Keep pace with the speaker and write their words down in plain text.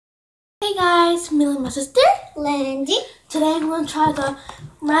Hey guys, me and my sister Lindsay. Today I'm going to try the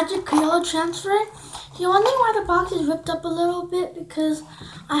Magic Crayola transfer. You're wondering why the box is ripped up a little bit because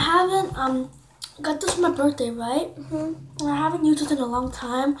I haven't got this for my birthday, right? And I haven't used it in a long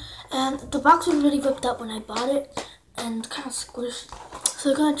time, and the box was really ripped up when I bought it and kind of squished.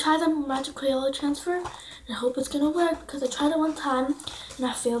 So we're going to try the Magic Crayola transfer and I hope it's going to work because I tried it one time and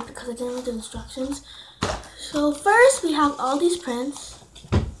I failed because I didn't read the instructions. So first we have all these prints.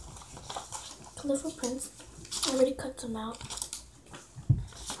 Colorful prints. I already cut some out.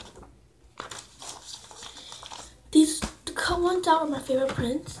 The cut ones out are my favorite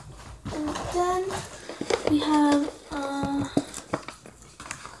prints. And then we have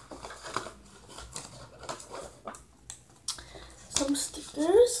some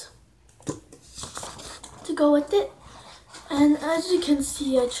stickers to go with it. And as you can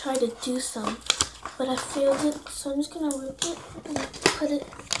see, I tried to do some, but I failed it. So I'm just gonna rip it and put it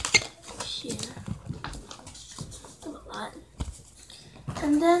here. A lot.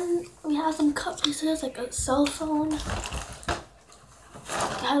 And then we have some cut pieces like a cell phone.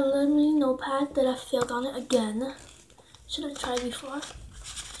 I had literally no pad that I failed on it again. Should have tried before.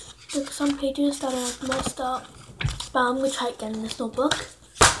 There's some pages that are messed up, but I'm gonna try again in this notebook.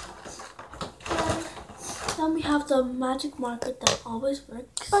 And then we have the magic marker that always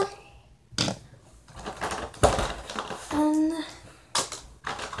works. And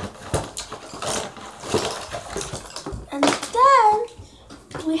then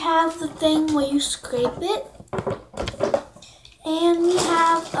we have the thing where you scrape it. And we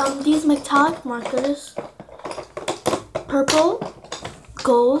have these metallic markers. Purple,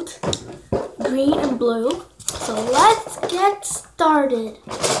 gold, green, and blue. So let's get started.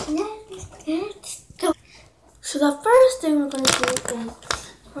 So the first thing we're going to do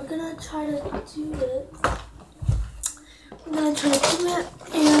is we're going to try to do it. I'm going to try to do it,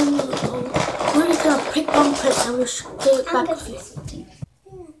 and we're just going to pick one print and we'll do it back with you.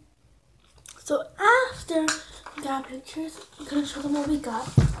 So after we got pictures, I'm going to show them what we got.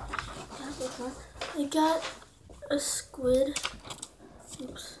 I got a squid.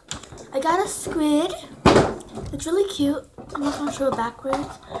 Oops. I got a squid. It's really cute. I'm not going to show it backwards.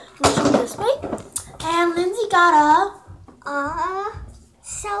 I'm going to show it this way. And Lindsay got a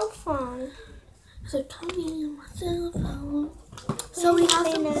cell phone. So cell phone. So we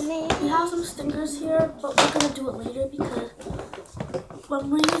have some stickers here, but we're gonna do it later because when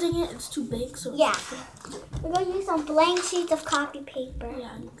we're using it, it's too big. So yeah, we're gonna use some blank sheets of copy paper.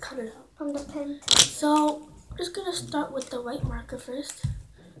 Yeah, and cut it out from the pen. So we're just gonna start with the white marker first.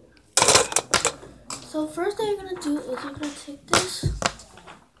 So first thing you're gonna do is you're gonna take this.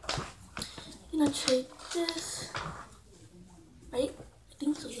 You're gonna take this, right? I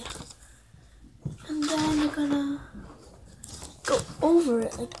think so, yeah. And then you're gonna go over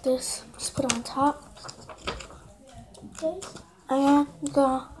it like this. Just put it on top. Okay. And you're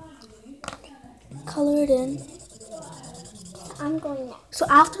gonna color it in. I'm going next. So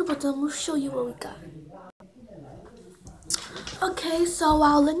after we're done, we'll show you what we got. Okay, so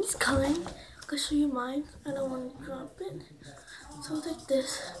while Lindsay's coloring, I'm gonna show you mine. I don't want to drop it. So it's like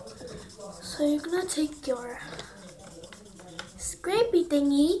this. So you're gonna take your scrapey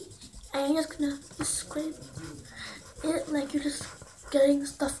thingy and you're just gonna scrape it like you're just getting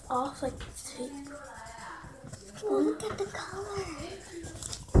stuff off, like tape. Look at the color.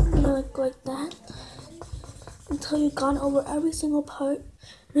 You know, like that until you've gone over every single part.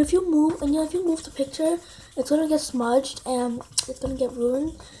 And if you move, the picture, it's gonna get smudged and it's gonna get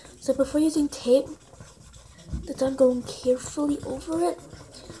ruined. So before using tape, that's I'm going carefully over it.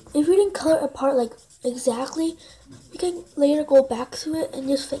 If you didn't color a part like exactly, you can later go back to it and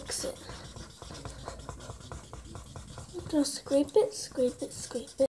just fix it. I'm gonna scrape it, scrape it, scrape it.